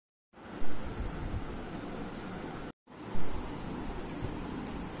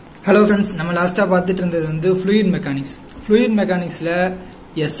Hello friends, நம்ம லாஸ்டா பார்த்துட்டு இருந்தது வந்து fluid mechanics. Fluid mechanicsல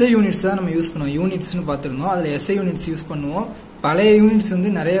SI units தான் நம்ம யூஸ் பண்ணுவோம். யூனிட்ஸ்னு பார்த்திருந்தோம். அதுல SI units யூஸ் பண்ணுவோம். பழைய யூனிட்ஸ் வந்து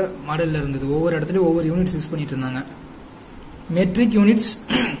நிறைய மாடல்ல இருந்தது. ஒவ்வொரு இடத்துலயும் ஒவ்வொரு யூனிட்ஸ் யூஸ் பண்ணிட்டு இருந்தாங்க. மெட்ரிக் யூனிட்ஸ்,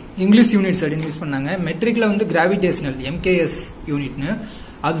 இங்கிலீஷ் யூனிட்ஸ் அப்படின்னு யூஸ் பண்ணாங்க. மெட்ரிக்ல வந்து கிராவிடேஷனல் MKS யூனிட்னு,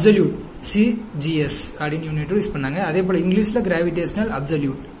 அப்சல்யூட் CGS அப்படின்னு யூனிட் யூஸ் பண்ணாங்க. அதே போல இங்கிலீஷ்ல கிராவிடேஷனல்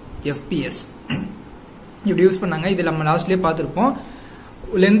அப்சல்யூட் FPS இப்படி யூஸ் பண்ணாங்க. இது நம்ம லாஸ்ட்லயே பார்த்திருப்போம்.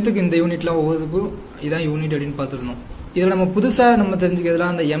 லென்த்துக்கு இந்த யூனிட்லாம் ஒவ்வொருக்கும் இதான் யூனிட் அப்படின்னு பார்த்துருந்தோம். இதில் நம்ம புதுசாக நம்ம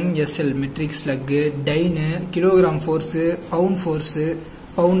தெரிஞ்சுக்கிறதுலாம் அந்த MSL matric ஸ்லக்கு, டைனு, kilogram force, bound force,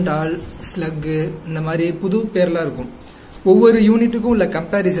 bound all, ஸ்லக்கு, இந்த மாதிரி புது பேர்லாம் இருக்கும். ஒவ்வொரு யூனிட்டுக்கும் உள்ள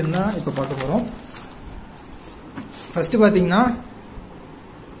கம்பேரிசன் தான் இப்போ பார்க்க போகிறோம். ஃபர்ஸ்ட் பார்த்தீங்கன்னா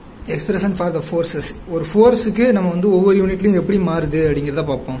எக்ஸ்பிரஷன் ஃபார் த ஃபோர்ஸஸ். ஒரு ஃபோர்ஸுக்கு நம்ம வந்து ஒவ்வொரு யூனிட்லையும் எப்படி மாறுது அப்படிங்கிறத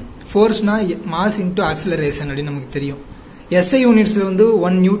பார்ப்போம். ஃபோர்ஸ்னா மாஸ் இன்டூ ஆக்சிலரேஷன் அப்படின்னு நமக்கு தெரியும். SI யூனிட்ஸ்ல வந்து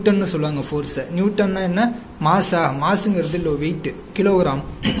 1 நியூட்டன் சொல்லுவாங்க ஃபோர்ஸ். நியூட்டன்னா என்ன? Maaza? மாசுங்கிறது wait, kilogram.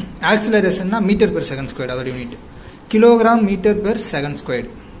 ஆக்சிலரேஷன்னா metre per second square, அதோட unit kilogram metre per second square.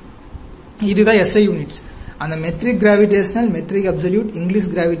 இதுதான் SI யூனிட்ஸ். அந்த matric gravitational, matric absolute, English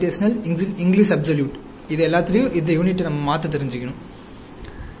gravitational, English absolute, இது எல்லாத்துலயும் இந்த யூனிட் நம்ம மாத்த தெரிஞ்சுக்கணும்.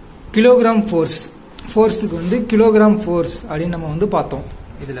 கிலோகிராம் ஃபோர்ஸ், ஃபோர்ஸுக்கு வந்து கிலோகிராம் ஃபோர்ஸ் அப்படின்னு நம்ம வந்து பார்த்தோம்.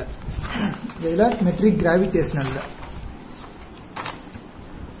 இதுல மெட்ரிக் கிராவிடேஷனல்ல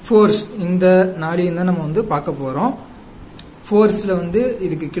ஃபோர்ஸ் இந்த நாளையும் தான் நம்ம வந்து பார்க்க போறோம். ஃபோர்ஸ்ல வந்து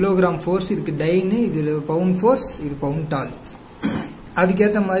இதுக்கு கிலோகிராம் ஃபோர்ஸ், இதுக்கு டைனு, இதுல பவுண்ட் ஃபோர்ஸ், இது பவுண்ட் ஆல்.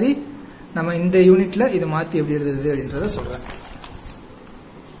 அதுக்கேற்ற மாதிரி நம்ம இந்த யூனிட்ல இதை மாத்தி எப்படி எழுதுறது அப்படின்றத சொல்றேன்.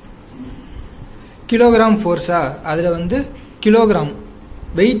 கிலோகிராம் ஃபோர்ஸா, அதுல வந்து கிலோகிராம்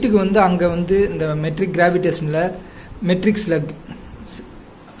வெயிட்டுக்கு வந்து அங்க வந்து இந்த மெட்ரிக் கிராவிடேஷன்ல மெட்ரிக் ஸ்லக்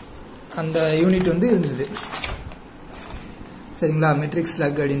அந்த யூனிட் வந்து இருந்தது. சரிங்களா? மெட்ரிக்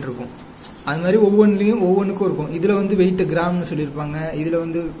ஸ்லக் அப்படின்னு இருக்கும். அது மாதிரி ஒவ்வொன்றுலையும் ஒவ்வொன்றுக்கும் இருக்கும். இதுல வந்து வெயிட் கிராம்னு சொல்லியிருப்பாங்க. இதுல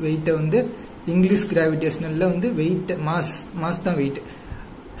வந்து வெயிட்டை வந்து இங்கிலீஷ் கிராவிடேஷனல்ல வந்து வெயிட் மாஸ் தான் வெயிட்,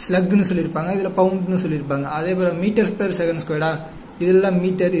 ஸ்லக்னு சொல்லியிருப்பாங்க. இதுல பவுண்ட்னு சொல்லியிருப்பாங்க. அதே போல மீட்டர் பெர் செகண்ட் ஸ்கொயரா, இதெல்லாம்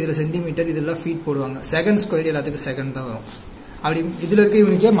மீட்டர், இதுல சென்டிமீட்டர், இதெல்லாம் ஃபீட் போடுவாங்க. செகண்ட் ஸ்கொயர் எல்லாத்துக்கும் செகண்ட் தான் வரும். அப்படி இதுல இருக்க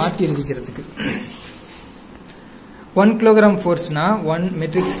யூனிட்டே மாத்தி எழுதிக்கிறதுக்கு 1 kilogram ஃபோர்ஸ்னா 1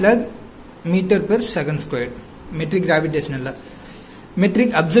 matric slug metre per second square matric கிராவிடேஷனல்ல.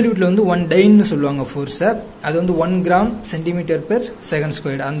 Matric அப்சல்யூட்ல வந்து 1 டைன்னு சொல்லுவாங்க ஃபோர்ஸ. அது வந்து 1 gram centimetre per second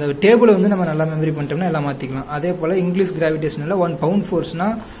square. அந்த டேபிளை வந்து நம்ம நல்லா மெமரி பண்ணிட்டோம்னா எல்லாம் மாத்திக்கலாம். அதே போல English கிராவிடேஷனல்ல 1 bound ஃபோர்ஸ்னா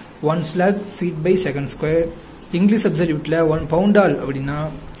 1 slug feet by second square. English அப்சல்யூட்ல 1 bound all அப்படின்னா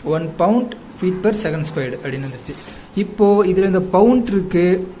 1 bound feet per second square அப்படின்னு வந்துருச்சு. இப்போ இதுல இந்த பவுண்ட் இருக்கு,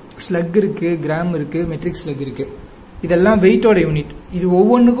 ஸ்லக் இருக்கு, கிராம் இருக்கு, மெட்ரிக் ஸ்லக் இருக்கு. இதெல்லாம் வெயிட்டோட யூனிட். இது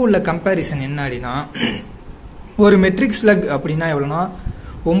ஒவ்வொன்றுக்கும் உள்ள கம்பேரிசன் என்ன அப்படின்னா, ஒரு மெட்ரிக் ஸ்லக் அப்படின்னா எவ்வளவுனா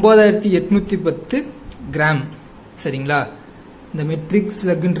 9810 கிராம். சரிங்களா? இந்த மெட்ரிக்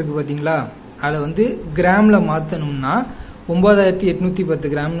ஸ்லக் இருக்கு பாத்தீங்களா, அதை வந்து கிராம்ல மாத்தணும்னா 9810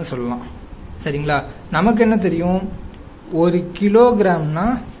 கிராம்னு சொல்லலாம். சரிங்களா? நமக்கு என்ன தெரியும்? ஒரு கிலோகிராம்னா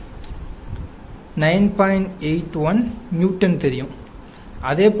 9.81 நியூட்டன் தெரியும்.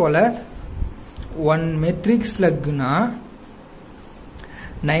 அதே போல 1 மெட்ரிக் ஸ்லக்னா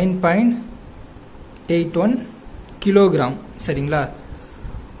 9.81 கிலோகிராம். சரிங்களா?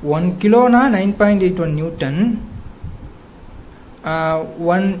 1 கிலோனா 9.81 Newton.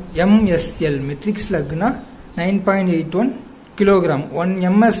 1 MSL matric ஸ்லக்னா 9.81 kilogram. 1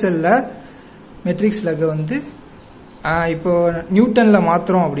 MSL matric slug வந்து இப்போ நியூட்டன்ல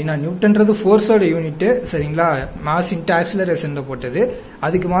மாத்திரம் அப்படின்னா, நியூட்டன்றது ஃபோர்ஸோட யூனிட். சரிங்களா? மாஸ் இன்டு ஆக்சிலரேஷன்ல போட்டது.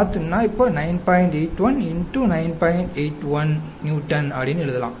 அதுக்கு மாத்தணும்னா இப்போ 9.81 இன்டூ 9.81 நியூட்டன் அப்படின்னு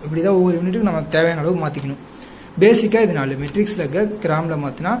எழுதலாம். இப்படிதான் ஒவ்வொரு யூனிட்டுக்கு நம்ம தேவையான அளவு மாத்திக்கணும். பேசிக்கா இது 4 மெட்ரிக் ஸ்லக்க கிராம்ல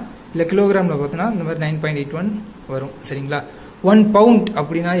மாத்தினா இல்ல கிலோகிராம்ல மாத்தினா இந்த மாதிரி 9.81 வரும். சரிங்களா? 1 பவுண்ட்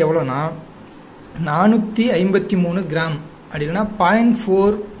அப்படின்னா எவ்வளவுனா 453 கிராம் அப்படின்னா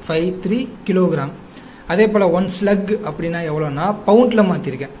 0.453 கிலோகிராம். அதே போல 1 ஸ்லக் அப்படின்னா எவ்வளவுனா பவுண்ட்ல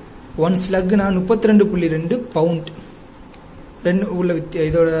மாத்திருக்கேன். 1 ஸ்லக்னா 32.2 பவுண்ட். உள்ள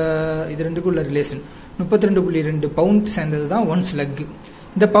இது ரெண்டுக்கு உள்ள ரிலேஷன் 32.2 பவுண்ட் சேர்ந்ததுதான் 1 ஸ்லக்.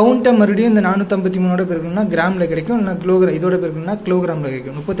 இந்த பவுண்டை மறுபடியும் இந்த 453 பெருக்கணும்னா கிராம்ல கிடைக்கும், கிலோகிராம் இதோட பெருக்கணும்னா கிலோகிராம்ல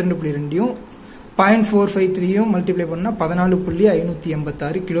கிடைக்கும். 32.2 0.453 மல்டிப்ளை பண்ணா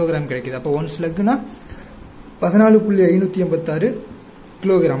 14.586 கிலோகிராம் கிடைக்குது. அப்போ 1 ஸ்லக்னா 14.586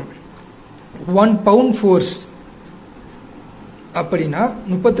 கிலோகிராம். 1 பவுண்ட் ஃபோர்ஸ் அப்படின்னா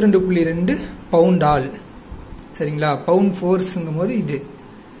 32.2 பவுண்ட் ஆல். சரிங்களா? பவுண்ட் ஃபோர்ஸ்ங்கும் போது இது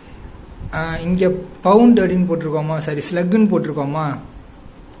இங்க பவுண்ட் அப்படின்னு போட்டிருக்கோமா, சரி ஸ்லக்னு போட்டிருக்கோமா,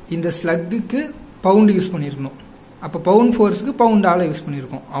 இந்த ஸ்லக்குக்கு பவுண்ட் யூஸ் பண்ணிருக்கணும். அப்போ பவுண்ட் ஃபோர்ஸுக்கு பவுண்ட் ஆளை யூஸ்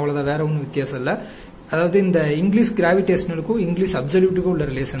பண்ணியிருக்கோம், அவ்வளோதான், வேற ஒன்றும் வித்தியாசம் இல்லை. அதாவது இந்த இங்கிலீஷ் கிராவிடேஷனலுக்கும் இங்கிலீஷ் அப்சல்யூட்டுக்கும் உள்ள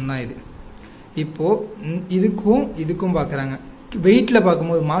ரிலேஷன் தான் இது. இப்போ இதுக்கும் பார்க்குறாங்க. வெயிட்ல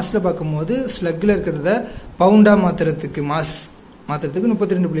பார்க்கும்போது, மாஸ்ல பார்க்கும்போது ஸ்லக்ல இருக்கிறத பவுண்டா மாத்துறதுக்கு, மாஸ் மாத்துறதுக்கு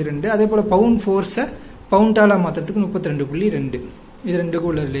 32.2, அதே போல பவுண்ட் ஃபோர்ஸை பவுண்டாலா மாத்துறதுக்கு 32.2. இது ரெண்டுக்கும்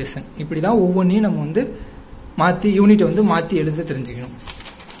உள்ள ரிலேஷன். இப்படிதான் ஒவ்வொன்றையும் நம்ம வந்து மாத்தி யூனிட் வந்து மாத்தி எழுத தெரிஞ்சுக்கணும்.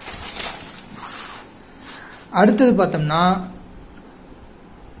 அடுத்தது பார்த்தோம்னா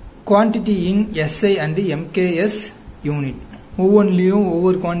quantity in SI and MKS unit. ஒவ்வொன்றிலையும்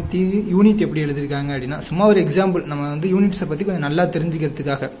ஒவ்வொரு குவான்டிட்டி யூனிட் எப்படி எழுதிருக்காங்க அப்படின்னா, சும்மா ஒரு எக்ஸாம்பிள், நம்ம வந்து யூனிட்ஸை பத்தி கொஞ்சம் நல்லா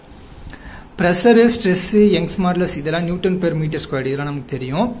தெரிஞ்சுக்கிறதுக்காக. பிரஷர், ஸ்ட்ரெஸ், யங்ஸ் மாடுலஸ் இதெல்லாம் நியூட்டன் பெர் மீட்டர் ஸ்கொயர், இதெல்லாம் நமக்கு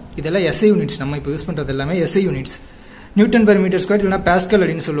தெரியும். இதெல்லாம் எஸ்ஐ யூனிட்ஸ், நம்ம இப்போ யூஸ் பண்றது எல்லாமே SI units. Newton per metre square இல்லைன்னா பாஸ்கல்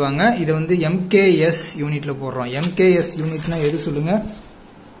அப்படின்னு சொல்லுவாங்க. இதை வந்து எம்கேஎஸ் யூனிட்ல போடுறோம். எம்கேஎஸ் யூனிட்னா எது சொல்லுங்க?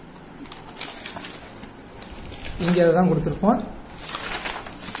 இங்க தான் கொடுத்துருப்போம்.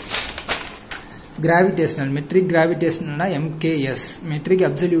 Gravitational, matric கிராவிடேஷனல்னா MKS, matric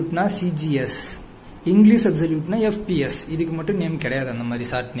அப்சல்யூட்னா CGS, English அப்சல்யூட்னா FPS. இதுக்கு மட்டும் நேம் கிடையாது, அந்த மாதிரி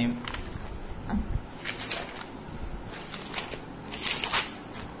ஷார்ட் நேம்.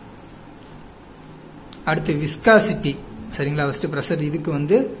 அடுத்து விஸ்காசிட்டி, சரிங்களா? ஃபர்ஸ்ட் பிரஷர், இதுக்கு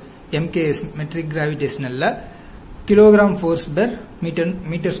வந்து MKS matric கிராவிடேஷனல்ல kilogram force per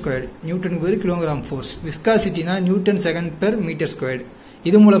metre squared, நியூட்டனுக்கு பதில் kilogram force. விஸ்காசிட்டினா Newton second per metre squared.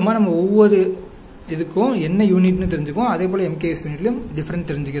 இது மூலமா நம்ம ஒவ்வொரு இதுக்கும் என்ன யூனிட்னு தெரிஞ்சுக்கோம். அதே போல எம்கேஎஸ் யூனிட்லயும் டிஃபரெண்ட்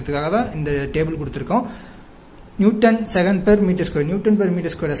தெரிஞ்சுக்கிறதுக்காக தான் இந்த டேபிள் கொடுத்துருக்கோம். Newton second per metre square, Newton per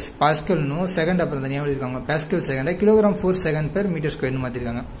metre square பாஸ்கல்னும் second அப்புறம் தனியாக எழுதிருக்காங்க. Pascal second, kilogram force second per metre ஸ்கொயர்னு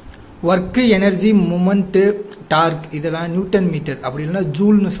மாத்திருக்காங்க. ஒர்க், எனர்ஜி, மூமெண்ட், டார்க் இதெல்லாம் நியூட்டன் மீட்டர், அப்படி இல்லைன்னா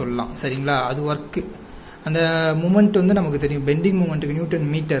ஜூல்னு சொல்லலாம், சரிங்களா? அது ஒர்க். அந்த மூமெண்ட் வந்து நமக்கு தெரியும், பெண்டிங் மூமெண்ட்டுக்கு நியூட்டன்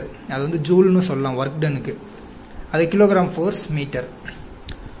மீட்டர், அது வந்து ஜூல்னு சொல்லலாம் ஒர்க் டனுக்கு. அது kilogram force metre.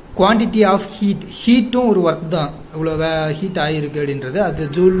 Quantity of heat, ஹீட்டும் ஒரு ஒர்க் தான், இவ்வளவு ஹீட் ஆகிருக்கு அப்படின்றது அது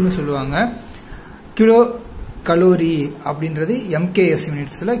ஜூல்னு சொல்லுவாங்க. கிலோ கலோரி அப்படின்றது எம்கேஎஸ்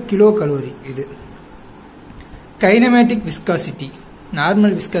யூனிட்ஸ்ல கிலோ கலோரி. இது kinematic viscosity,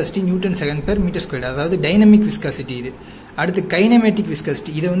 normal viscosity Newton second per metre square, அதாவது டைனமிக் விஸ்காசிட்டி இது. அடுத்து கைனமேட்டிக்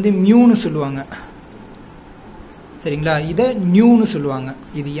விஸ்காசிட்டி, இதை வந்து மியூன்னு சொல்லுவாங்க, சரிங்களா? இதை நியூன்னு சொல்லுவாங்க.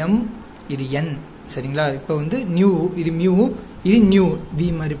 இது எம், இது என், சரிங்களா? இப்போ வந்து நியூ, இது மியூ, இது நியூ, வி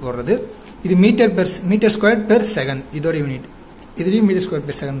மாதிரி போடுறது. இது மீட்டர் ஸ்கொயர் பெர் செகண்ட், இதோட யூனிட். இதுலயும் மீட்டர் ஸ்கொயர்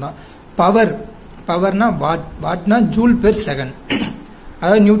பெர் செகண்ட் தான். Power, பவர்னா what, வாட்னா joule per second,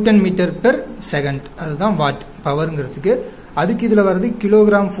 அதாவது நியூட்டன் மீட்டர் பெர் செகண்ட், அதுதான் வாட் பவர்ங்கிறதுக்கு. அதுக்கு இதுல வர்றது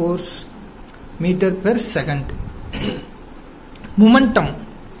kilogram force metre per second. Momentum,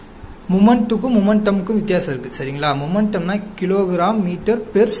 மொமெண்ட்டுக்கும் மொமெண்டமுக்கும் வித்தியாசம் இருக்கு, சரிங்களா? மொமெண்டம்னா கிலோகிராம் மீட்டர்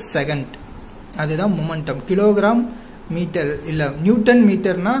பெர் செகண்ட், அதுதான் மொமெண்டம். கிலோகிராம் மீட்டர் இல்ல, Newton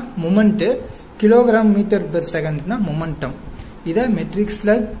மீட்டர்னா moment, kilogram metre per செகண்ட்னா momentum. இத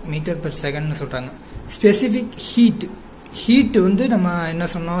மெட்ரிக்ஸ்ல மீட்டர் பெர் செகண்ட்னு சொல்றாங்க. ஸ்பெசிபிக் ஹீட், ஹீட் வந்து நம்ம என்ன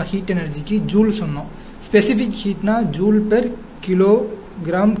சொன்னோம், ஹீட் எனர்ஜிக்கு ஜூல் சொன்னோம். Specific ஹீட்னா joule per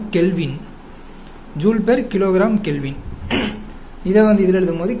kilogram kelvin, joule per kilogram kelvin. இதை வந்து இதில்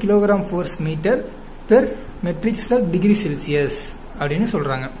எழுதும் போது kilogram force metre per மெட்ரிக்ஸ்ல degree Celsius அப்படின்னு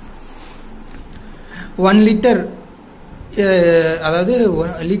சொல்றாங்க. 1 லிட்டர், அதாவது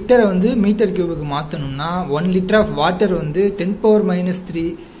லிட்டரை வந்து மீட்டர் கியூபுக்கு மாற்றணும்னா 1 லிட்டர் ஆஃப் வாட்டர் வந்து 10⁻³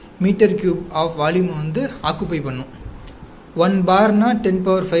 மீட்டர் கியூப் ஆஃப் வால்யூம் வந்து ஆக்குப்பை பண்ணும். 1 பார்னா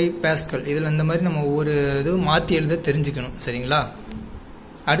 10⁵ பாஸ்கல். இதுல இந்த மாதிரி நம்ம ஒவ்வொரு இதுவும் மாத்தி எழுத தெரிஞ்சுக்கணும், சரிங்களா?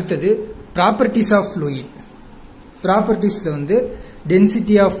 அடுத்தது ப்ராப்பர்ட்டிஸ் ஆஃப் ஃப்ளூயிட். ப்ராப்பர்ட்டிஸ்ல வந்து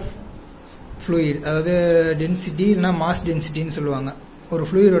டென்சிட்டி ஆஃப் ஃப்ளூயிட், அதாவது டென்சிட்டி இல்லைன்னா மாஸ் டென்சிட்டின்னு சொல்லுவாங்க. ஒரு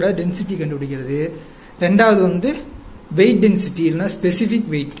ஃப்ளூயிடோட டென்சிட்டி கண்டுபிடிக்கிறது. ரெண்டாவது வந்து வெயிட் டென்சிட்டி இல்லைன்னா ஸ்பெசிபிக்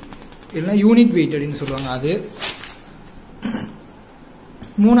வெயிட் இல்லைன்னா யூனிட் வெயிட் அப்படின்னு சொல்லுவாங்க அது.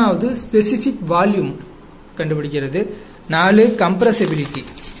 மூணாவது ஸ்பெசிபிக் வால்யூம் கண்டுபிடிக்கிறது. 4 கம்ப்ரசிபிலிட்டி.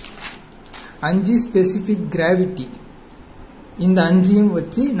 5 specific gravity. இந்த 5ஐயும்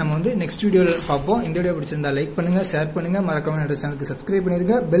வச்சு நம்ம வந்து நெக்ஸ்ட் வீடியோல பார்ப்போம். இந்த வீடியோ பிடிச்சிருந்தா லைக் பண்ணுங்க, ஷேர் பண்ணுங்க, மறக்காம என்னோட சேனலுக்கு சப்ஸ்கிரைப்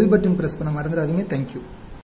பண்ணிருங்க, பெல் பட்டன் பிரஸ் பண்ண மறந்துடாதீங்க. தேங்க்யூ.